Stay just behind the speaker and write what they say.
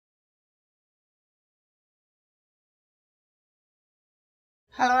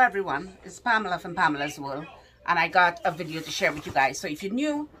Hello everyone, it's Pamela from Pamela's World, and I got a video to share with you guys. So if you're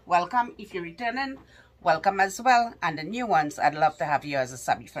new, welcome. If you're returning, welcome as well. And the new ones, I'd love to have you as a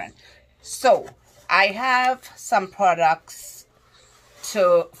subby friend. So I have some products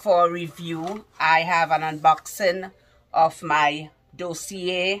for review. I have an unboxing of my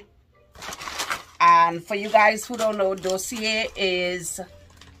Dossier. And for you guys who don't know, Dossier is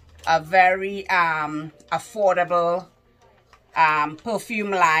a very affordable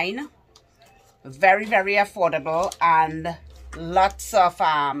perfume line, very affordable, and lots of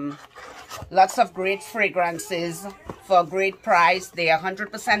great fragrances for a great price. They are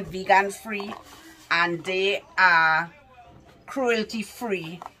 100% vegan free, and they are cruelty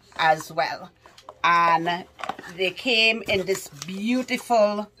free as well. And they came in this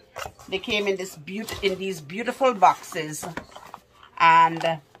beautiful in these beautiful boxes.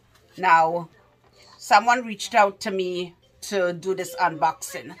 And now someone reached out to me to do this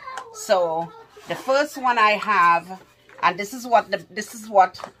unboxing. So the first one I have, and this is what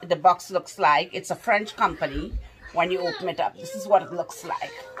the box looks like. It's a French company. When you open it up, this is what it looks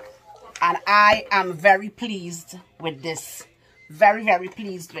like, and I am very pleased with this. Very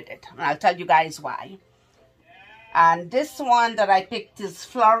pleased with it, and I'll tell you guys why. And this one that I picked is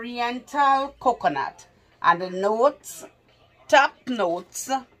Florental Coconut, and the notes, top notes,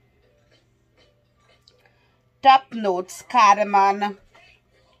 cardamom,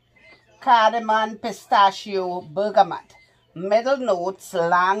 pistachio, bergamot. Middle notes,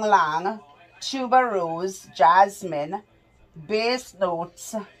 lang lang, tuberose, jasmine. Base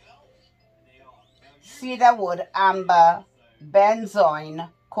notes, cedarwood, amber, benzoin,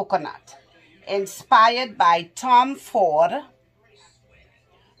 coconut. Inspired by Tom Ford,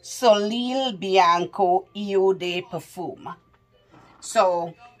 Soleil Bianco Eau de Perfume.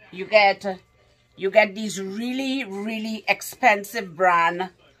 So you get these really expensive brand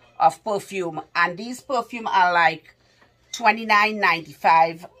of perfume, and these perfume are like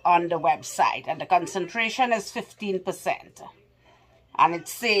 $29.95 on the website, and the concentration is 15%. And it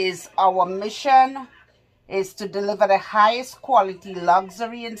says, our mission is to deliver the highest quality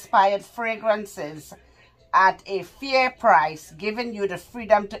luxury inspired fragrances at a fair price, giving you the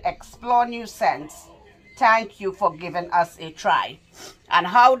freedom to explore new scents. Thank you for giving us a try. And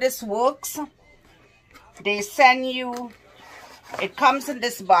how this works, they send you, it comes in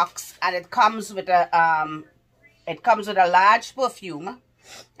this box, and it comes with a large perfume,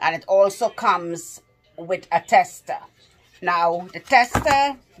 and it also comes with a tester. Now the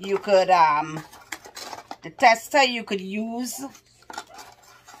tester you could use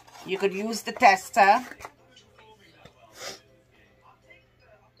the tester,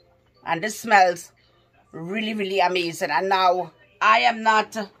 and this smells really amazing. And now I am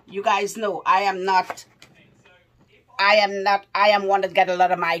not, you guys know, I am one that get a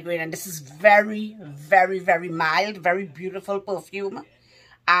lot of migraine, and this is very mild, very beautiful perfume.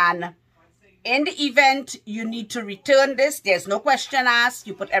 And in the event you need to return this, there's no question asked.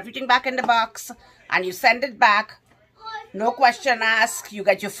 You put everything back in the box and you send it back, no question asked. You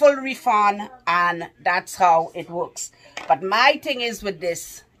get your full refund, and that's how it works. But my thing is with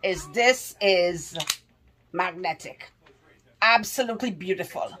this is magnetic. Absolutely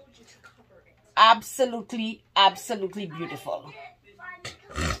beautiful. Absolutely beautiful.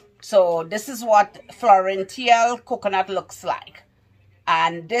 So this is what Florental Coconut looks like.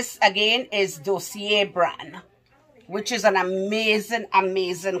 And this again is Dossier brand, which is an amazing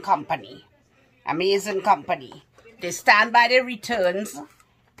company. Amazing company. They stand by their returns,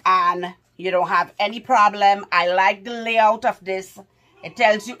 and you don't have any problem. I like the layout of this. It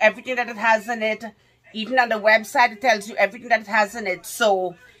tells you everything that it has in it. Even on the website, it tells you everything that it has in it.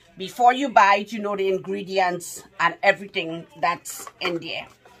 So before you buy it, you know the ingredients and everything that's in there.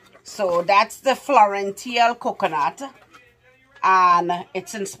 So that's the Florental Coconut, and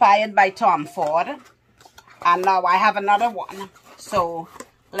it's inspired by Tom Ford. And now I have another one. So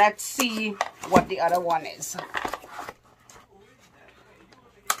let's see what the other one is.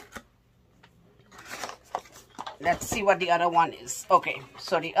 Let's see what the other one is. Okay,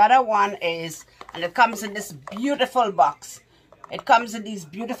 so the other one is, and it comes in this beautiful box. It comes in these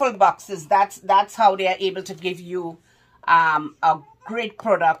beautiful boxes. That's how they are able to give you a great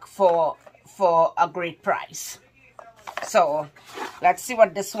product for a great price. So let's see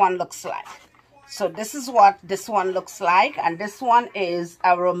what this one looks like. So this is what this one looks like, and this one is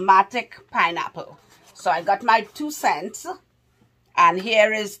aromatic pineapple. So I got my 2 cents, and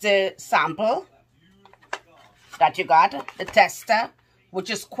here is the sample that you got, the tester, which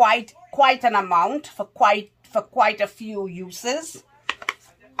is quite an amount for quite a few uses.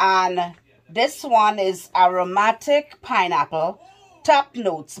 And this one is aromatic pineapple, Top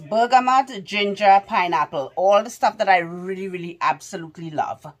notes: bergamot, ginger, pineapple. All the stuff that I really absolutely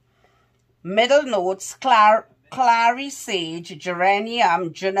love. Middle notes: clary sage,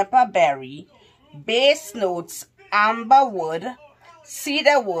 geranium, juniper berry. Base notes: amber wood,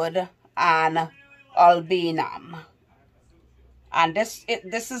 cedar wood, and albinum. And this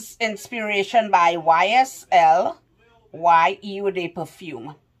is inspiration by YSL Eau de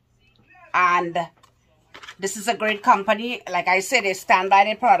Perfume. And this is a great company. Like I said, they stand by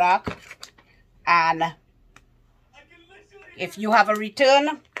their product. And if you have a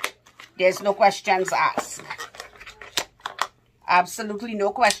return, there's no questions asked. Absolutely no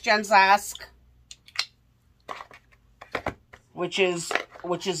questions asked. Which is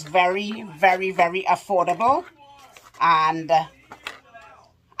very affordable. And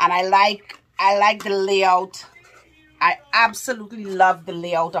I like the layout. I absolutely love the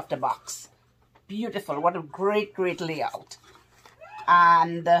layout of the box. Beautiful. What a great layout.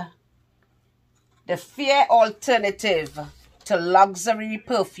 And the fair alternative to luxury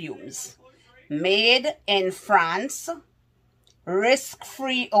perfumes. Made in France.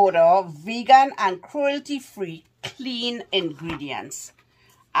 Risk-free odor, vegan and cruelty-free, clean ingredients.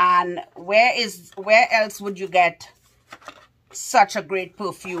 And where else would you get such a great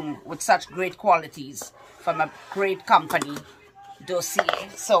perfume with such great qualities from a great company, Dossier?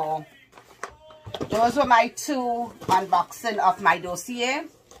 So those were my 2 unboxing of my Dossier,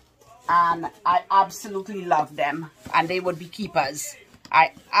 and I absolutely love them, and they would be keepers.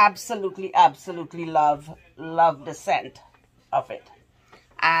 I absolutely love the scent of it.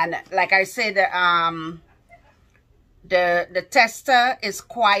 And like I said, the tester is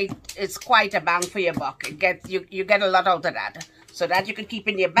quite a bang for your buck. You get a lot out of that, so that you can keep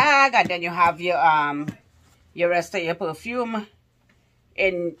in your bag, and then you have your rest of your perfume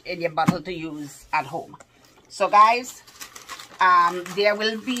in your bottle to use at home. So guys, there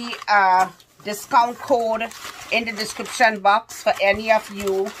will be a discount code in the description box for any of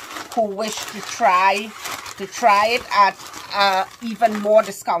you who wish to try it at even more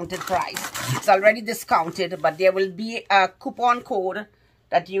discounted price. It's already discounted, but there will be a coupon code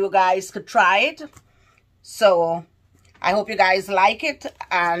that you guys could try it. So I hope you guys like it,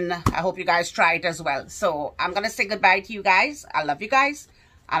 and I hope you guys try it as well. So I'm gonna say goodbye to you guys. I love you guys,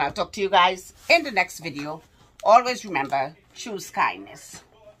 and I'll talk to you guys in the next video. Always remember, choose kindness.